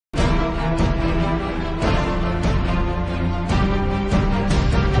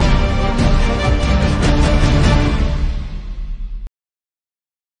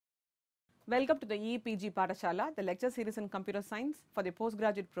Welcome to the EPG Pathashala, the lecture series in computer science for the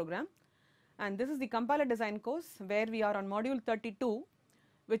postgraduate program. And this is the compiler design course where we are on module 32,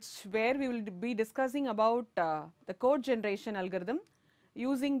 where we will be discussing about the code generation algorithm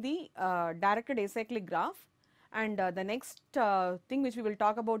using the directed acyclic graph. And the next thing which we will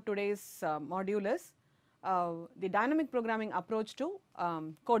talk about today's module is the dynamic programming approach to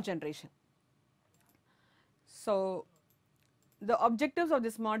code generation. So the objectives of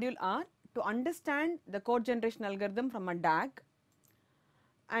this module are to understand the code generation algorithm from a DAG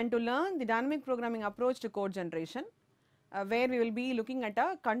and to learn the dynamic programming approach to code generation, where we will be looking at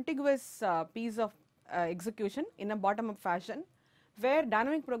a contiguous piece of execution in a bottom up fashion, where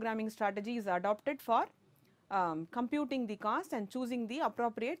dynamic programming strategy is adopted for computing the cost and choosing the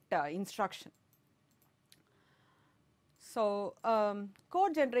appropriate instruction. So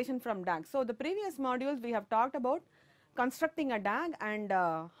code generation from DAG. So the previous modules we have talked about constructing a DAG and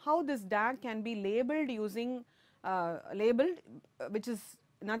how this DAG can be labeled using which is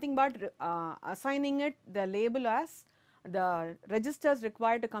nothing but assigning it the label as the registers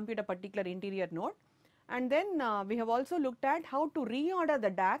required to compute a particular interior node. And then we have also looked at how to reorder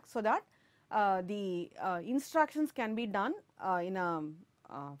the DAG so that the instructions can be done in a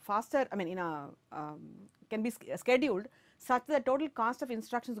faster, can be scheduled such that the total cost of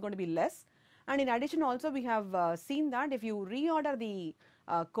instructions is going to be less. And in addition also we have seen that if you reorder the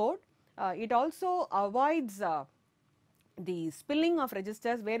code, it also avoids the spilling of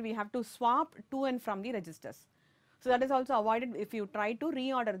registers where we have to swap to and from the registers. So that is also avoided if you try to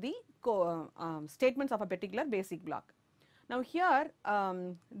reorder the statements of a particular basic block. Now here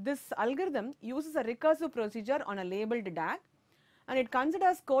this algorithm uses a recursive procedure on a labeled DAG, and it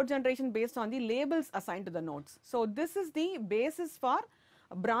considers code generation based on the labels assigned to the nodes. So this is the basis for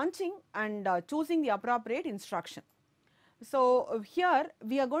branching and choosing the appropriate instruction. So here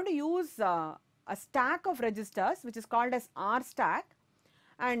we are going to use a stack of registers which is called as R stack,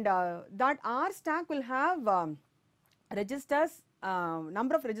 and that R stack will have registers,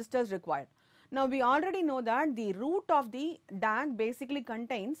 number of registers required. Now we already know that the root of the DAG basically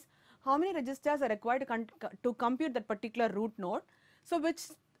contains how many registers are required to compute that particular root node. So which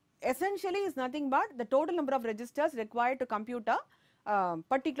essentially is nothing but the total number of registers required to compute a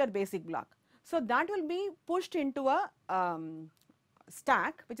particular basic block. So that will be pushed into a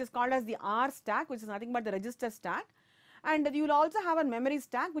stack which is called as the R stack, which is nothing but the register stack, and you will also have a memory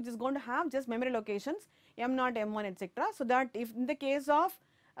stack which is going to have just memory locations M0, M1, etc. So that if in the case of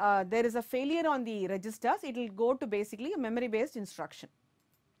there is a failure on the registers, it will go to basically a memory based instruction.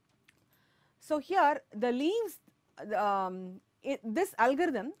 So here the leaves this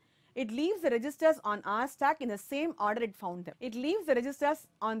algorithm, it leaves the registers on R stack in the same order it found them. It leaves the registers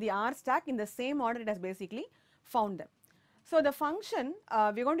on the R stack in the same order it has basically found them. So the function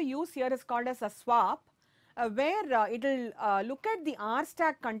we are going to use here is called as a swap, where it will look at the R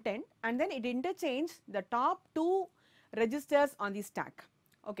stack content and then it interchange the top two registers on the stack.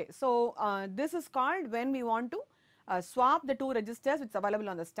 Okay, so this is called when we want to swap the two registers which is available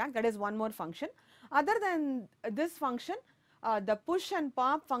on the stack. That is one more function. Other than this function, the push and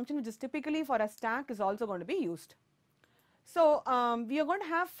pop function, which is typically for a stack, is also going to be used. So we are going to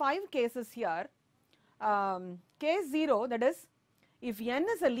have 5 cases here. Case 0, that is if n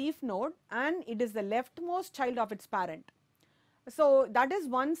is a leaf node and it is the leftmost child of its parent. So that is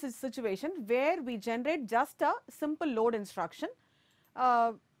one situation where we generate just a simple load instruction,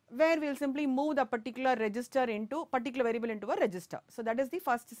 where we will simply move the particular register into particular variable into a register. So that is the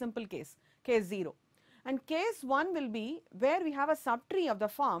first simple case, case 0. And case 1 will be where we have a subtree of the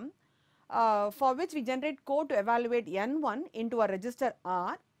form for which we generate code to evaluate n1 into a register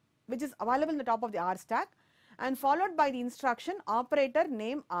R, which is available in the top of the R stack, and followed by the instruction operator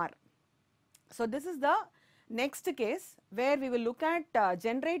name R. So this is the next case where we will look at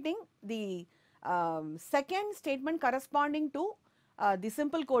generating the second statement corresponding to the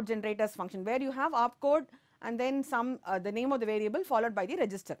simple code generators function, where you have opcode and then some the name of the variable followed by the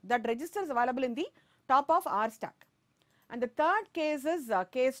register. That register is available in the top of R stack. And the third case is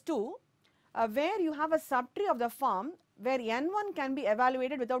case 2, where you have a subtree of the form where n1 can be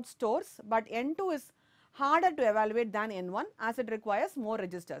evaluated without stores, but n2 is harder to evaluate than n1 as it requires more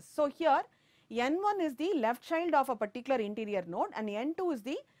registers. So here n1 is the left child of a particular interior node and n2 is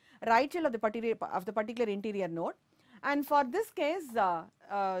the right child of the particular interior node. And for this case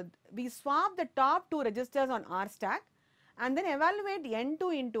we swap the top two registers on R stack and then evaluate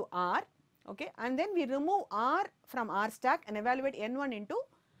n2 into R, okay, and then we remove R from R stack and evaluate n1 into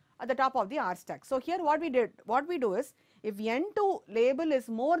at the top of the R stack. So here what we do is, if n2 label is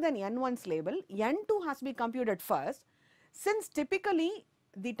more than n1's label, n2 has to be computed first. Since typically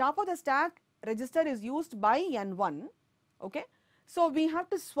the top of the stack register is used by N1, okay. So we have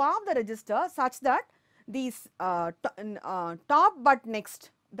to swap the register such that these top but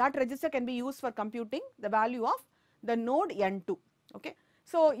next, that register can be used for computing the value of the node N2, okay.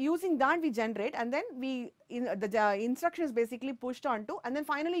 So using that we generate, and then the instruction is basically pushed onto, and then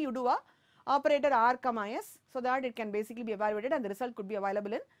finally you do a operator r comma s, so that it can basically be evaluated and the result could be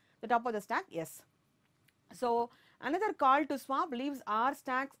available in the top of the stack s. So another call to swap leaves r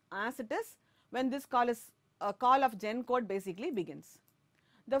stacks as it is when this call is a call of gen code basically begins.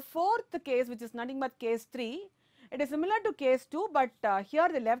 The fourth case, which is nothing but case 3, it is similar to case 2, but here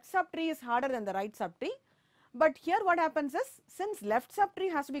the left subtree is harder than the right subtree. But here what happens is, since left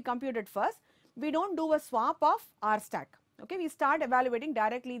subtree has to be computed first, we don't do a swap of r stack, okay. We start evaluating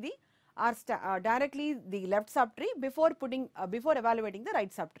directly the directly the left subtree before before evaluating the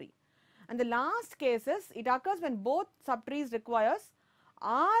right subtree. And the last case is, it occurs when both subtrees requires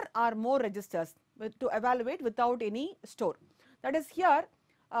r or more registers to evaluate without any store. That is, here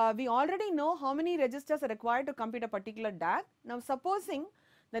we already know how many registers are required to compute a particular DAG. Now supposing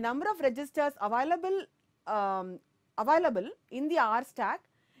the number of registers available in the R stack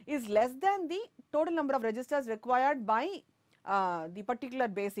is less than the total number of registers required by the particular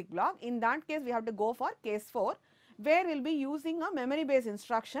basic block. In that case, we have to go for case 4, where we will be using a memory based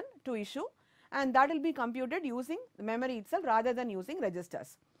instruction to issue, and that will be computed using the memory itself rather than using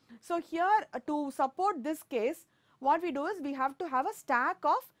registers. So here to support this case, what we do is we have to have a stack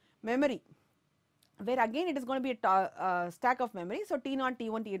of memory, where again it is going to be a stack of memory. So T0,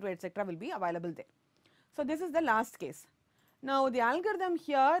 T1, T2 etc. will be available there. So this is the last case. Now the algorithm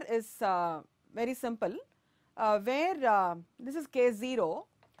here is very simple, where this is case 0.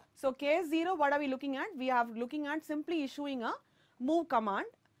 So case 0, what are we looking at? We are looking at simply issuing a move command,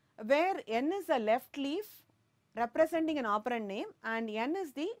 where n is a left leaf representing an operand name and n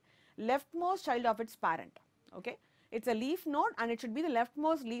is the leftmost child of its parent, okay. It is a leaf node and it should be the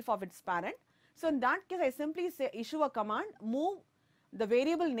leftmost leaf of its parent. So in that case, I simply say issue a command, move the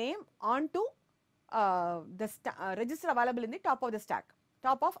variable name onto the register available in the top of the stack,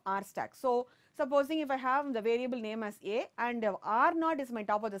 top of R stack. So supposing if I have the variable name as A and R0 is my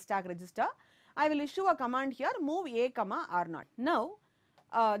top of the stack register, I will issue a command here, move A comma R0. Now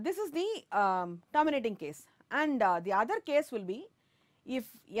this is the terminating case, and the other case will be if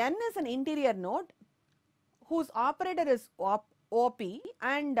n is an interior node whose operator is OP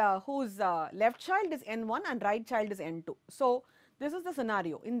and whose left child is N1 and right child is N2. So this is the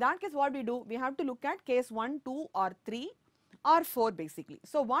scenario. In that case, what we do? We have to look at case 1, 2 or 3 or 4 basically.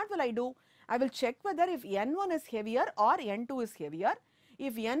 So what will I do? I will check whether if N1 is heavier or N2 is heavier.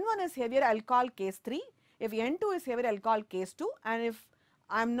 If N1 is heavier, I will call case 3. If N2 is heavier, I will call case 2. And if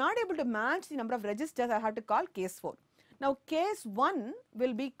I am not able to match the number of registers, I have to call case 4. Now case 1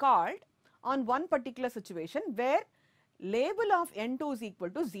 will be called on one particular situation where label of N2 is equal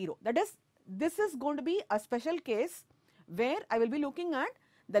to 0. That is, this is going to be a special case where I will be looking at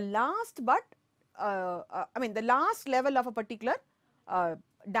the last but the last level of a particular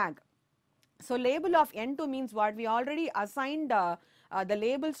DAG. So label of N2 means what? We already assigned the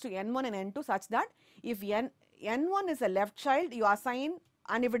labels to N1 and N2 such that if N1 is a left child, you assign,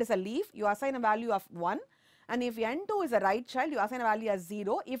 and if it is a leaf, you assign a value of 1, and if N2 is a right child, you assign a value as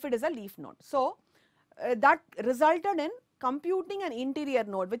 0 if it is a leaf node. So that resulted in computing an interior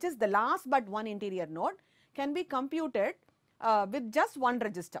node, which is the last but one interior node, can be computed with just one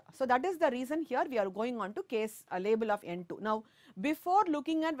register. So that is the reason here we are going on to case label of N2. Now before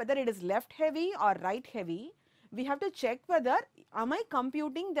looking at whether it is left heavy or right heavy, we have to check whether am I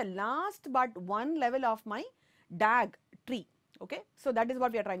computing the last but one level of my DAG tree, okay. So that is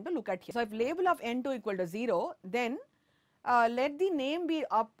what we are trying to look at here. So if label of N2 equal to 0, then let the name be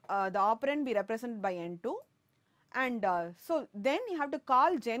the operand be represented by N2, and so then you have to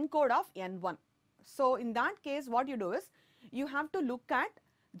call gen code of N1. So in that case, what you do is you have to look at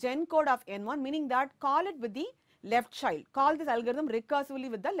gen code of N1, meaning that call it with the left child, call this algorithm recursively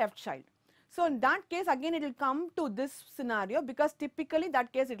with the left child. So in that case, again it will come to this scenario, because typically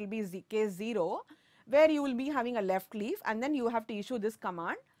that case it will be case 0, where you will be having a left leaf and then you have to issue this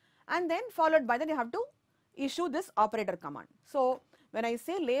command, and then followed by that you have to issue this operator command. So when I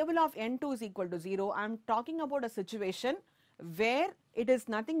say label of N2 is equal to 0, I am talking about a situation where it is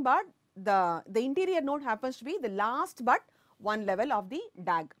nothing but the interior node happens to be the last but one level of the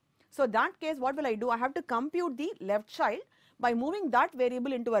DAG. So that case, what will I do? I have to compute the left child by moving that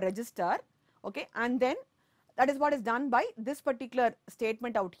variable into a register, okay, and then that is what is done by this particular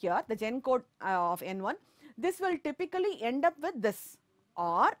statement out here, the gen code of N1. This will typically end up with this,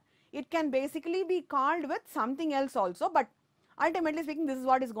 or it can basically be called with something else also, but ultimately speaking, this is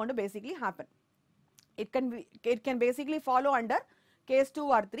what is going to basically happen. It can basically follow under case 2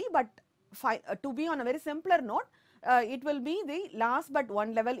 or 3, but to be on a very simpler note, it will be the last but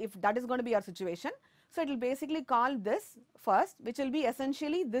one level if that is going to be your situation. So it will basically call this first, which will be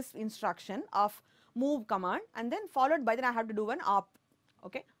essentially this instruction of move command, and then followed by then I have to do an op.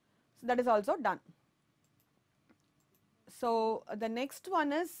 Okay, so that is also done. So the next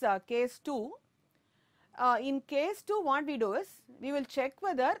one is case 2. In case 2, what we do is we will check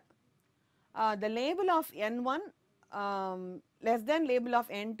whether the label of n1 less than label of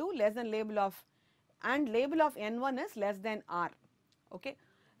n2 less than label of, and label of n1 is less than r. Okay.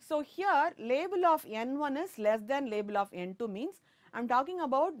 So here label of n1 is less than label of n2 means I am talking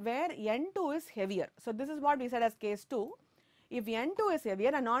about where n2 is heavier. So this is what we said as case 2. If n2 is heavier,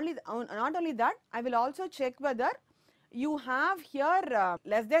 and not only that, I will also check whether you have here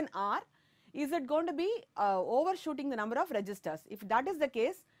less than r, is it going to be overshooting the number of registers. If that is the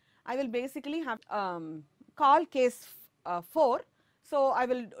case, I will basically have call case 4. So I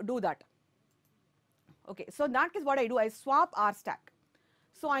will do that. Okay, so in that case what I do, I swap r stack.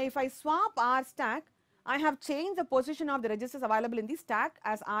 So if I swap r stack, I have changed the position of the registers available in the stack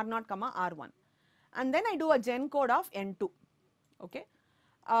as r0, r1, and then I do a gen code of n2. Okay,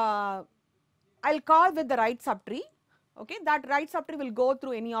 I'll call with the right subtree. Okay, that right subtree will go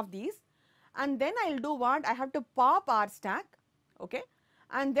through any of these, and then I'll do what, I have to pop r stack. Okay,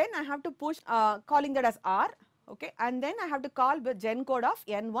 and then I have to push calling that as r. Okay, and then I have to call with gen code of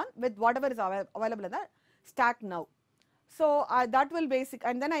n1 with whatever is available in the stack now. So that will basic,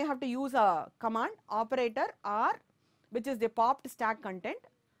 and then I have to use a command operator r, which is the popped stack content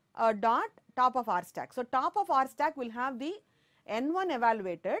dot top of r stack. So top of r stack will have the n1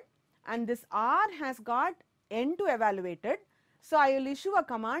 evaluated, and this r has got n2 evaluated. So I will issue a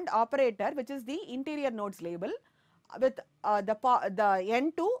command operator, which is the interior nodes label, with the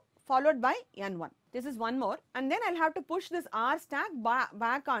n2 followed by n1. This is one more, and then I'll have to push this r stack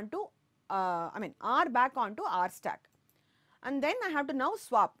back onto r back onto r stack, and then I have to now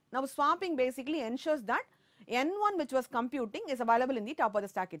swap. Now swapping basically ensures that n1 which was computing is available in the top of the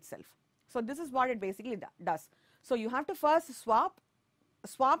stack itself. So this is what it basically does. So you have to first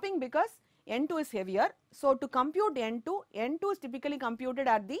swapping because n2 is heavier. So to compute n2 is typically computed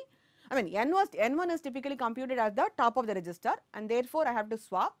at the, n1 is typically computed at the top of the register, and therefore I have to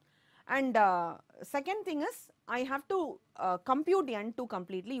swap. And second thing is I have to compute n2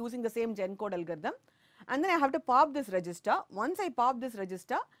 completely using the same gen code algorithm, and then I have to pop this register. Once I pop this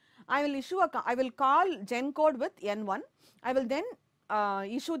register, I will call gen code with n1. I will then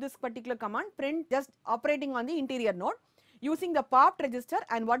issue this particular command, print, just operating on the interior node using the popped register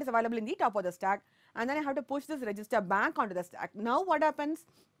and what is available in the top of the stack, and then I have to push this register back onto the stack. Now what happens,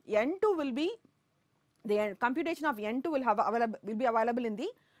 n2 will be, the computation of n2 will be available in the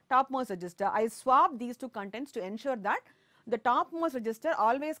topmost register. I swap these two contents to ensure that the topmost register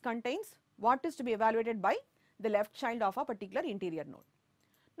always contains what is to be evaluated by the left child of a particular interior node.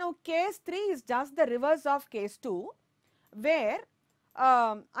 Now case 3 is just the reverse of case 2, where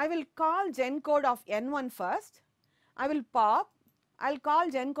I will call gen code of n1 first, I will pop, I'll call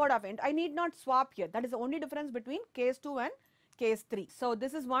gen code of n. I need not swap here. That is the only difference between case 2 and case 3. So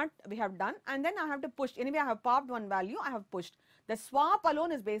this is what we have done, and then I have to push. Anyway, I have popped one value, I have pushed. The swap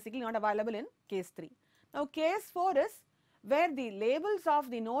alone is basically not available in case 3. Now case 4 is where the labels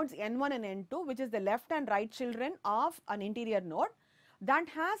of the nodes n1 and n2, which is the left and right children of an interior node, that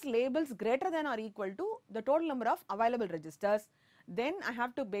has labels greater than or equal to the total number of available registers. Then I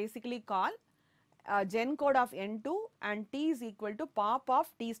have to basically call gen code of n2, and t is equal to pop of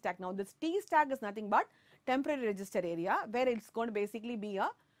t stack. Now this t stack is nothing but temporary register area, where it's going to basically be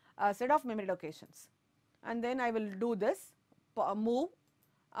a set of memory locations. And then I will do this move,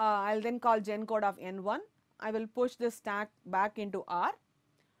 I'll then call gen code of n1, I will push this stack back into r,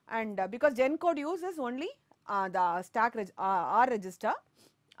 and because gen code uses only the stack r register,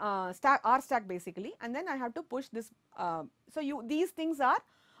 r stack basically, and then I have to push this. So these things are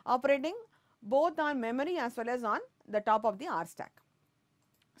operating both on memory as well as on the top of the r stack.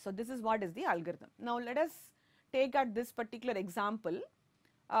 So this is what is the algorithm. Now let us take at this particular example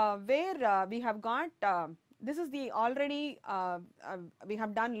where we have got this is the already we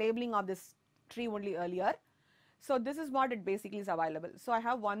have done labeling of this tree only earlier. So this is what it basically is available. So I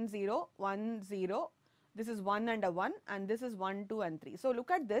have 1 0 1 0, this is 1 and a 1, and this is 1 2 and 3. So look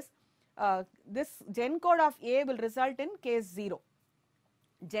at this, this gen code of A will result in case 0.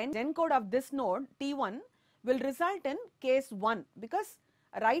 Gen code of this node T1 will result in case 1 because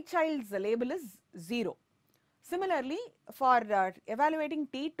right child's label is 0. Similarly, for evaluating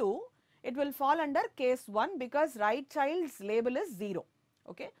T2, it will fall under case 1 because right child's label is 0,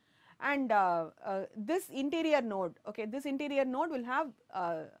 okay. And this interior node, okay, this interior node will have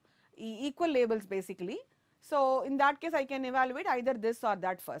equal labels basically. So in that case I can evaluate either this or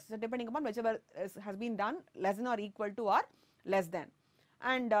that first, so depending upon whichever has been done less than or equal to or less than.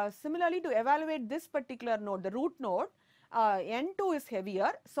 And similarly, to evaluate this particular node, the root node, N2 is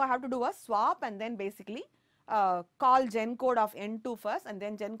heavier, so I have to do a swap and then basically call gen code of N2 first and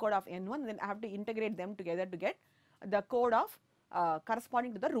then gen code of N1, then I have to integrate them together to get the code of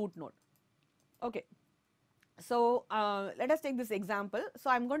corresponding to the root node. Okay. So let us take this example. So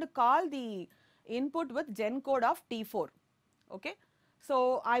I am going to call the input with gen code of T4, okay.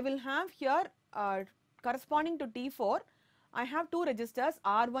 So I will have here corresponding to T4, I have two registers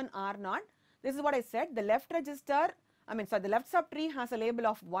R1, R0. This is what I said, the left register, the left subtree has a label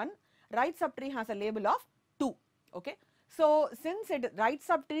of 1, right subtree has a label of 2, okay. So since right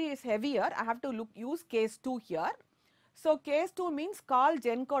subtree is heavier, I have to use case 2 here. So case 2 means call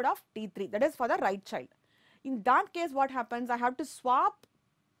gen code of T3, that is for the right child. In that case what happens, I have to swap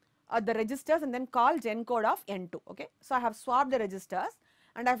the registers and then call gen code of N2, okay. So I have swapped the registers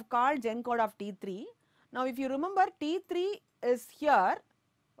and I have called gen code of T3. Now if you remember, T3 is here,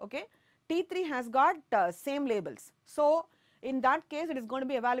 okay, T3 has got same labels. So in that case it is going to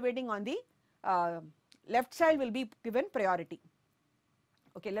be evaluating on the left child will be given priority,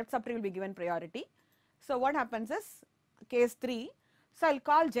 okay, left subtree will be given priority. So what happens is case 3, so I will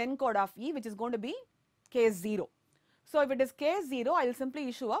call gen code of E, which is going to be case 0. So if it is case 0, I will simply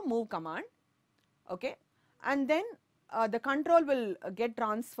issue a move command, okay, and then the control will get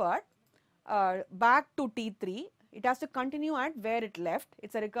transferred back to T3. It has to continue at where it left, it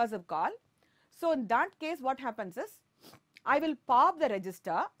is a recursive call. So in that case what happens is, I will pop the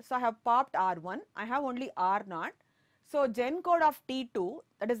register. So I have popped R1, I have only R0. So gen code of T2,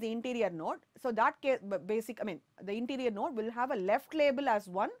 that is the interior node. So that case the interior node will have a left label as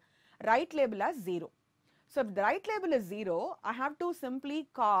 1, right label as 0. So if the right label is 0, I have to simply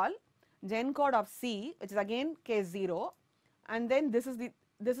call gen code of C, which is again case 0, and then this is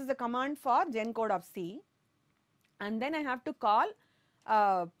the command for gen code of C, and then I have to call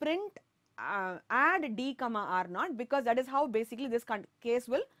print add D comma R0, because that is how basically this case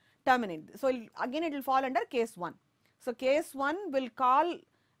will terminate. So again it will fall under case 1. So case 1 will call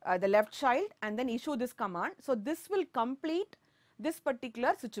the left child and then issue this command. So this will complete this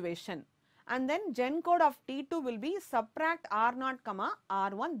particular situation, and then gen code of T2 will be subtract R0 comma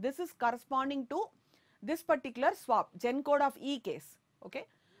R1. This is corresponding to this particular swap, gen code of E case, okay.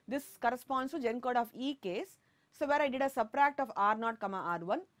 This corresponds to gen code of E case. So where I did a subtract of R0 comma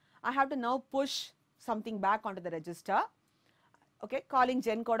R1, I have to now push something back onto the register, okay, calling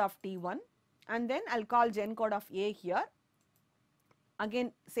gen code of T1, and then I will call gen code of A here.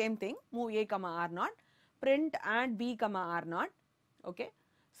 Again same thing, move A comma R0, print add B comma R0, okay.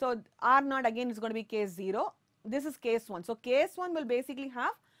 So R0 again is going to be case 0, this is case 1. So case 1 will basically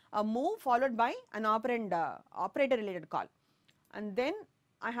have a move followed by an operand operator related call, and then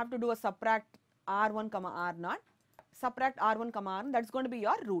I have to do a subtract R1 comma R0, subtract R1 comma R0, that is going to be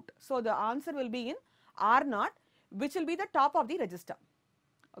your root. So the answer will be in R0, which will be the top of the register,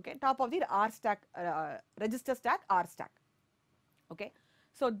 okay, top of the R stack, register stack R stack, okay.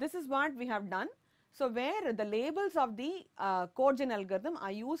 So this is what we have done. So where the labels of the code gen algorithm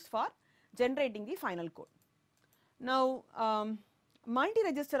are used for generating the final code. Now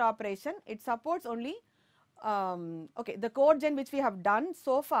multi-register operation, it supports only okay, the code gen which we have done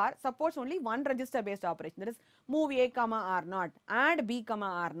so far supports only one register based operation, that is move A comma R0, add B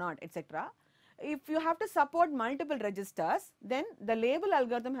comma R0, etc. If you have to support multiple registers, then the label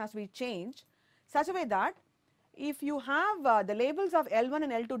algorithm has to be changed such a way that if you have the labels of L1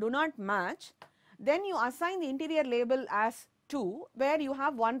 and L2 do not match, then you assign the interior label as 2, where you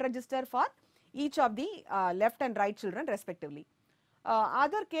have one register for each of the left and right children respectively.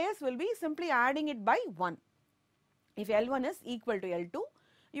 Other case will be simply adding it by 1. If L1 is equal to L2,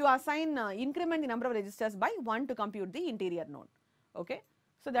 you assign increment the number of registers by 1 to compute the interior node, okay.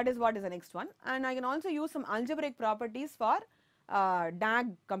 So that is what is the next one, and I can also use some algebraic properties for DAG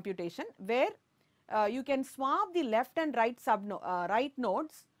computation, where you can swap the left and right right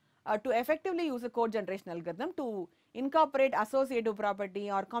nodes to effectively use a code generation algorithm to incorporate associative property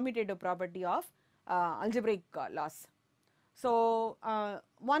or commutative property of algebraic laws. So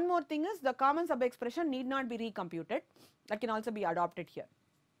one more thing is the common sub expression need not be recomputed, that can also be adopted here.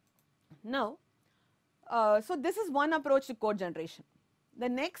 Now so this is one approach to code generation. The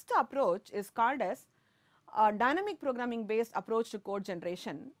next approach is called as a dynamic programming based approach to code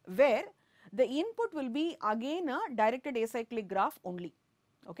generation, where the input will be again a directed acyclic graph only,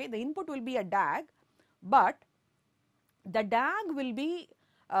 Okay, the input will be a DAG, but the DAG will be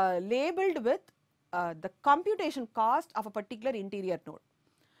labeled with the computation cost of a particular interior node.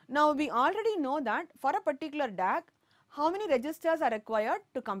 Now, we already know that for a particular DAG, how many registers are required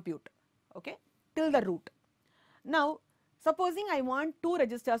to compute, okay, till the root. Now, supposing I want 2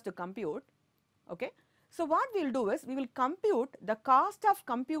 registers to compute, okay. So, what we will do is we will compute the cost of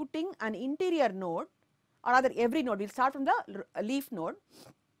computing an interior node, or rather every node. We will start from the leaf node.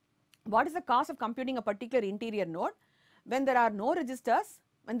 What is the cost of computing a particular interior node when there are no registers,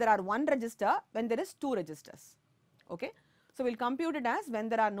 when there are 1 register, when there is 2 registers, okay. So, we will compute it as when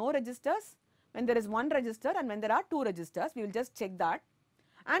there are no registers, when there is 1 register, and when there are 2 registers. We will just check that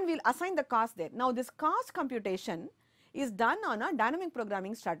and we will assign the cost there. Now, this cost computation is done on a dynamic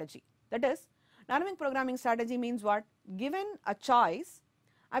programming strategy. That is, dynamic programming strategy means what? Given a choice,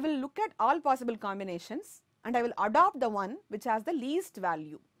 I will look at all possible combinations and I will adopt the one which has the least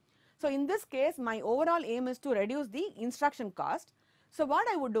value. So, in this case, my overall aim is to reduce the instruction cost. So, what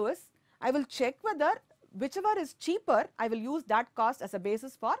I would do is I will check whether whichever is cheaper, I will use that cost as a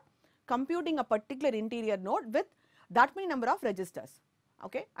basis for computing a particular interior node with that many number of registers,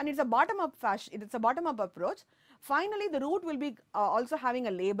 okay. And it is a bottom up fashion, it is a bottom up approach. Finally, the root will be also having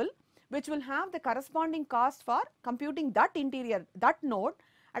a label which will have the corresponding cost for computing that interior, that node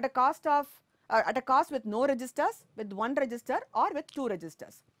at a cost of with no registers, with 1 register, or with 2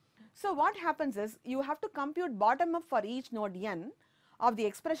 registers. So, what happens is you have to compute bottom up for each node n of the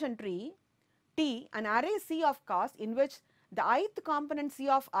expression tree T, an array C of cost in which the ith component C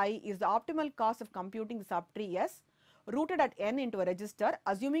of I is the optimal cost of computing the subtree S rooted at n into a register,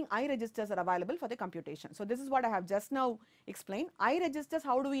 assuming I registers are available for the computation. So, this is what I have just now explained. I registers,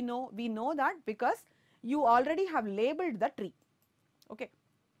 how do we know? We know that because you already have labeled the tree, okay.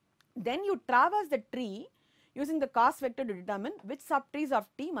 Then you traverse the tree using the cost vector to determine which subtrees of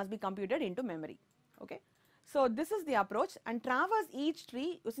T must be computed into memory, okay. So, this is the approach, and traverse each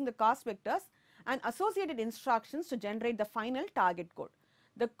tree using the cost vectors and associated instructions to generate the final target code.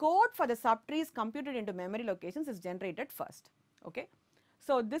 The code for the subtrees computed into memory locations is generated first, okay.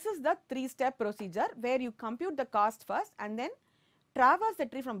 So, this is the 3-step procedure where you compute the cost first and then traverse the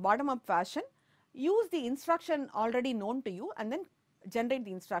tree from bottom up fashion, use the instruction already known to you and then generate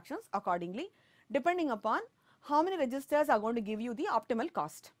the instructions accordingly depending upon how many registers are going to give you the optimal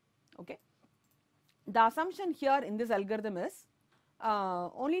cost, okay. The assumption here in this algorithm is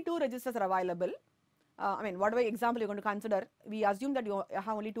only 2 registers are available. I mean, whatever example you are going to consider, we assume that you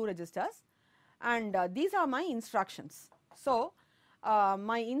have only 2 registers, and these are my instructions. So,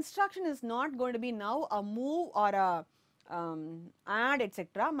 my instruction is not going to be now a move or a add,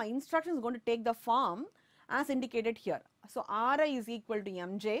 etc. My instruction is going to take the form as indicated here. So, Ri is equal to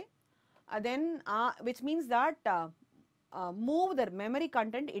Mj, then which means that move the memory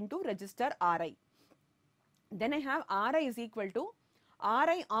content into register Ri. Then I have Ri is equal to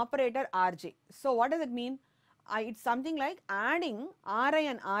Ri operator Rj. So, what does it mean? It is something like adding Ri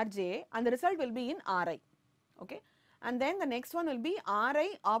and Rj, and the result will be in Ri, okay. And then the next one will be Ri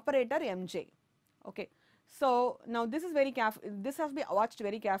operator Mj, okay. So, now this is very careful, this has to be watched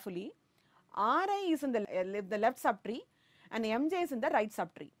very carefully. Ri is in the left subtree and Mj is in the right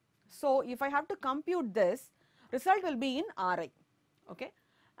subtree. So, if I have to compute this, result will be in Ri, okay.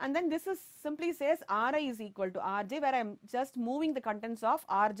 And then this is simply says Ri is equal to Rj, where I am just moving the contents of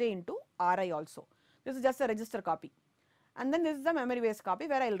Rj into Ri also. This is just a register copy. And then this is the memory based copy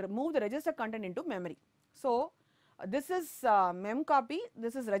where I will remove the register content into memory. So, this is mem copy,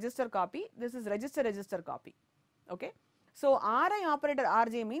 this is register copy, this is register copy, okay. So, Ri operator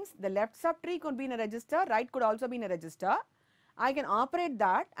Rj means the left subtree could be in a register, right could also be in a register. I can operate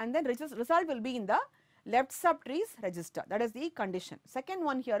that and then result will be in the left subtrees register, that is the condition. Second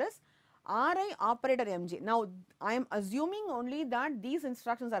one here is Ri operator Mj. Now, I am assuming only that these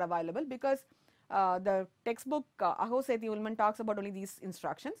instructions are available because the textbook Aho Sethi Ullman talks about only these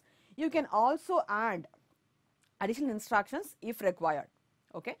instructions. You can also add additional instructions if required,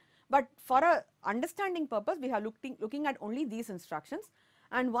 okay. But for a understanding purpose, we are looking at only these instructions.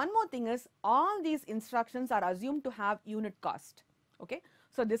 And one more thing is all these instructions are assumed to have unit cost, okay.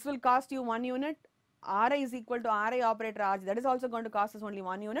 So, this will cost you 1 unit, Ri is equal to Ri operator Rj, that is also going to cost us only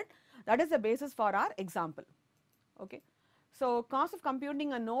 1 unit. That is the basis for our example, okay. So, cost of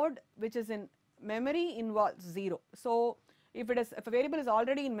computing a node which is in memory involves 0. So, if a variable is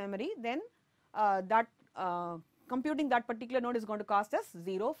already in memory, then computing that particular node is going to cost us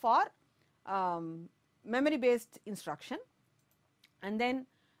 0 for memory based instruction. And then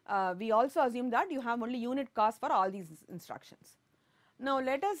we also assume that you have only unit cost for all these instructions. Now,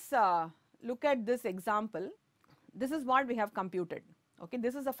 let us look at this example. This is what we have computed, Okay,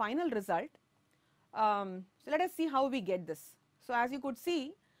 this is the final result. So let us see how we get this. So as you could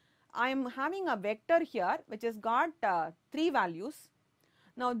see, I am having a vector here which has got 3 values.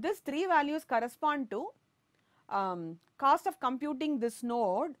 Now this 3 values correspond to cost of computing this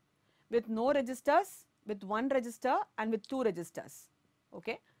node with no registers, with 1 register and with 2 registers.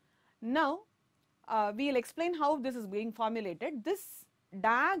 Okay. Now we will explain how this is being formulated. This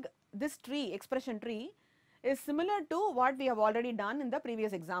DAG, this tree, expression tree is similar to what we have already done in the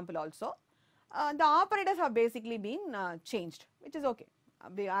previous example also. The operators have basically been changed, which is okay.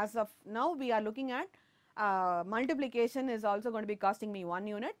 As of now we are looking at multiplication is also going to be costing me 1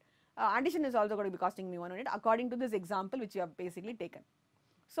 unit, addition is also going to be costing me 1 unit according to this example which you have basically taken.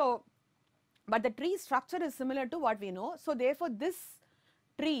 So, but the tree structure is similar to what we know. So, therefore, this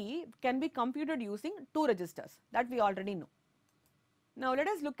tree can be computed using 2 registers that we already know. Now, let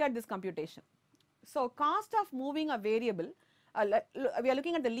us look at this computation. So, cost of moving a variable, we are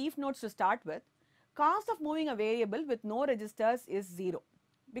looking at the leaf nodes to start with. Cost of moving a variable with no registers is 0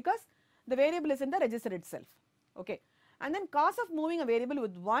 because the variable is in the register itself. Okay. And then cost of moving a variable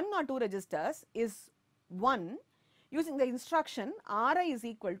with 1 or 2 registers is 1 using the instruction Ri is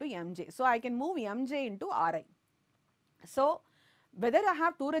equal to Mj. So, I can move Mj into Ri. So, whether I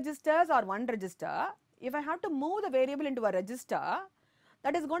have 2 registers or 1 register, if I have to move the variable into a register,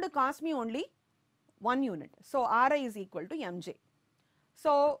 that is going to cost me only 1 unit. So, Ri is equal to Mj.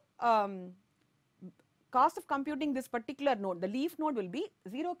 So, cost of computing this particular node, the leaf node will be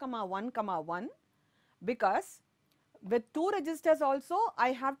 0, 1, 1 because with 2 registers also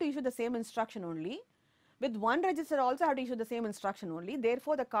I have to issue the same instruction only. With 1 register also I have to issue the same instruction only.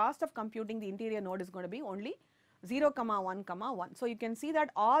 Therefore, the cost of computing the interior node is going to be only 0, 1, 1. So, you can see that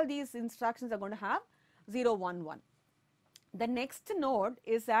all these instructions are going to have 0, 1, 1. The next node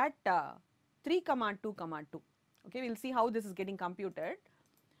is at 3, 2, 2. Okay, we will see how this is getting computed.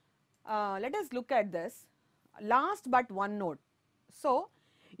 Let us look at this last but one node. So,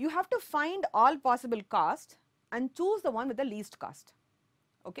 you have to find all possible cost and choose the one with the least cost.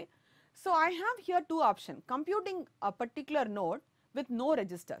 Okay. So, I have here 2 options, computing a particular node with no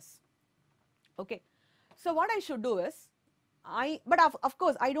registers. Okay. So, what I should do is, but of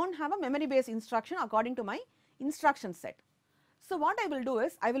course, I do not have a memory based instruction according to my instruction set. So, what I will do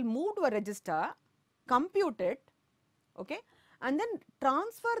is, I will move to a register, compute it, okay, and then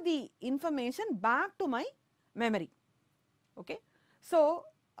transfer the information back to my memory. Okay. So,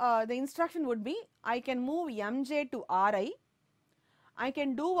 the instruction would be, I can move Mj to Ri, I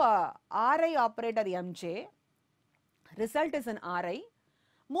can do a Ri operator Mj, result is an Ri,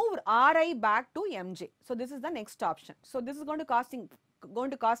 move Ri back to Mj. So, this is the next option. So, this is going to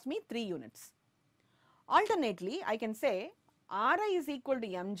cost me 3 units. Alternately, I can say Ri is equal to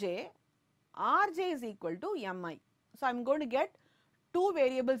Mj, Rj is equal to Mi. So, I am going to get 2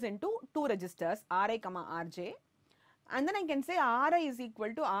 variables into 2 registers Ri, Rj, and then I can say Ri is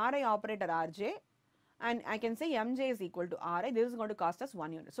equal to Ri operator Rj, and I can say Mj is equal to Ri. This is going to cost us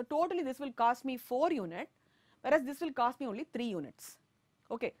 1 unit. So, totally this will cost me 4 units, whereas this will cost me only 3 units.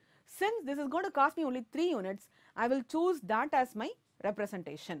 Okay. Since this is going to cost me only 3 units, I will choose that as my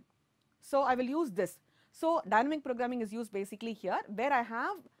representation. So, I will use this. So, dynamic programming is used basically here where I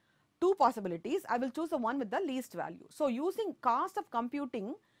have 2 possibilities. I will choose the one with the least value. So, using cost of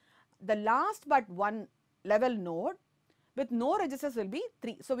computing the last but one level node with no registers will be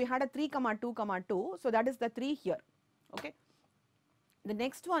 3. So, we had a 3, 2, 2. So, that is the 3 here. Okay. The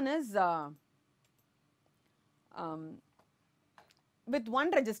next one is with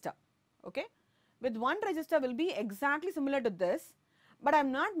 1 register. Okay. With 1 register will be exactly similar to this, but I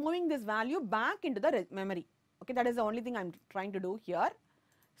am not moving this value back into the memory. Okay. That is the only thing I am trying to do here.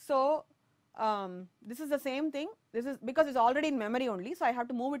 So, this is the same thing. This is because it is already in memory only. So, I have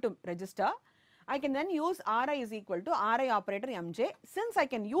to move it to register. I can then use Ri is equal to Ri operator Mj. Since I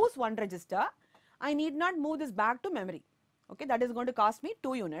can use 1 register, I need not move this back to memory. Okay, that is going to cost me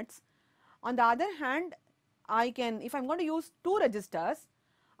 2 units. On the other hand, I can, if I am going to use 2 registers,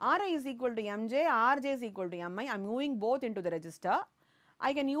 Ri is equal to Mj, Rj is equal to Mi, I am moving both into the register.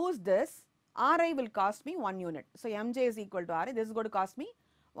 I can use this, Ri will cost me 1 unit. So, Mj is equal to Ri, this is going to cost me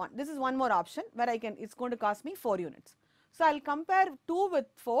 1. This is one more option where I can, it is going to cost me 4 units. So, I will compare 2 with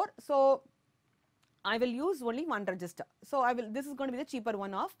 4. So, I will use only 1 register. So, this is going to be the cheaper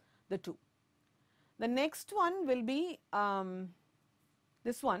one of the 2. The next one will be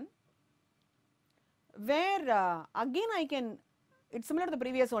this one, where again I can, it is similar to the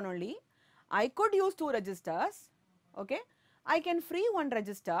previous one only. I could use 2 registers, okay. I can free 1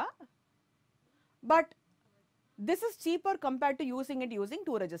 register, but this is cheaper compared to using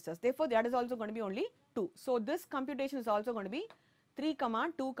 2 registers. Therefore, that is also going to be only 2. So, this computation is also going to be 3,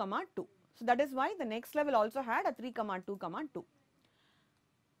 2, 2. So that is why the next level also had a 3, 2, 2.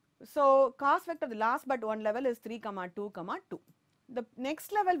 So cost vector of the last but one level is 3, 2, 2. The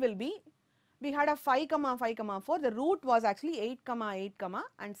next level will be, we had a 5, 5, 4. The root was actually 8, 8,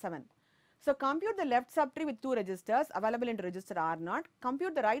 and 7. So compute the left subtree with 2 registers available into register R0.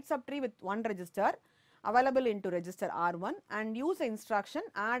 Compute the right subtree with 1 register available into register R1 and use the instruction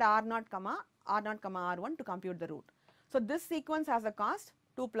add R0, R1 to compute the root. So this sequence has a cost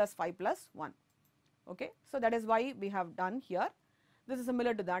 2 plus 5 plus 1. Okay. So that is why we have done here. This is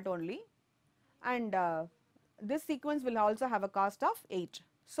similar to that only, and this sequence will also have a cost of 8.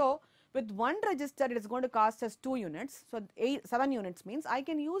 So with one register it is going to cost us 2 units. So 7 units means I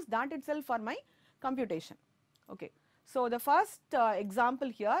can use that itself for my computation. Okay. So the first example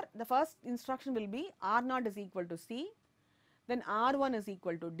here, the first instruction will be R0 is equal to C, then R1 is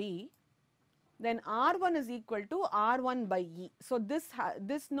equal to D, then R1 is equal to R1 by E. So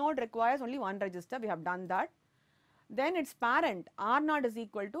this node requires only one register, we have done that. Then its parent R0 is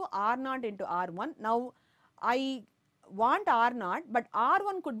equal to R0 into R1. Now I want R0, but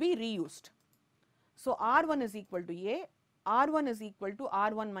R1 could be reused. So R1 is equal to A, R1 is equal to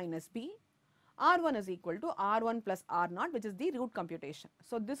R1 minus B, R1 is equal to R1 plus R0, which is the root computation.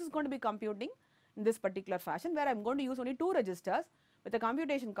 So this is going to be computing in this particular fashion, where I am going to use only 2 registers with a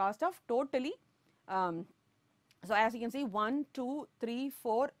computation cost of totally, so as you can see 1, 2, 3,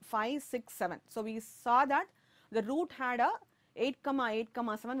 4, 5, 6, 7. So we saw that the root had a 8, 8,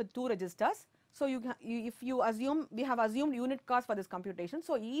 7 with 2 registers. So if you assume, we have assumed unit cost for this computation.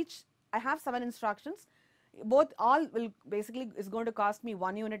 So each, I have 7 instructions, all will basically is going to cost me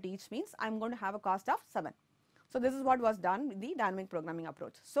 1 unit each, means I am going to have a cost of 7. So this is what was done with the dynamic programming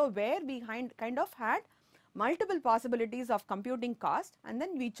approach. So where we kind of had multiple possibilities of computing cost, and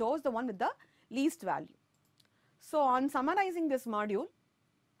then we chose the one with the least value. So on summarizing this module,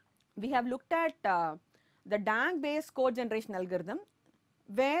 we have looked at the DAG based code generation algorithm,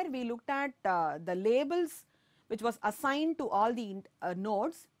 where we looked at the labels which was assigned to all the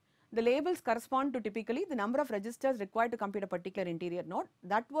nodes. The labels correspond to typically the number of registers required to compute a particular interior node.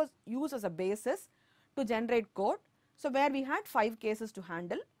 That was used as a basis to generate code. So where we had 5 cases to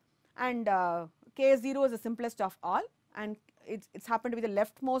handle, and case 0 is the simplest of all, and it's happened to be the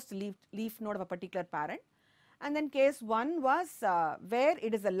leftmost leaf node of a particular parent. And then case 1 was where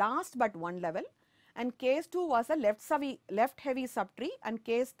it is the last but one level, and case 2 was a left heavy subtree, and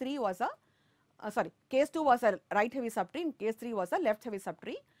case 3 was a case 2 was a right heavy subtree, and case 3 was a left heavy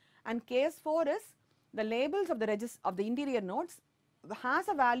subtree, and case 4 is the labels of the interior nodes has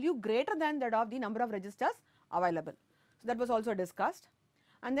a value greater than that of the number of registers available. So that was also discussed.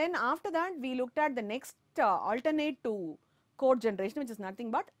 And then after that we looked at the next alternate to code generation, which is nothing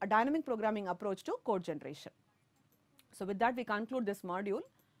but a dynamic programming approach to code generation. So with that we conclude this module,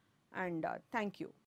 and thank you.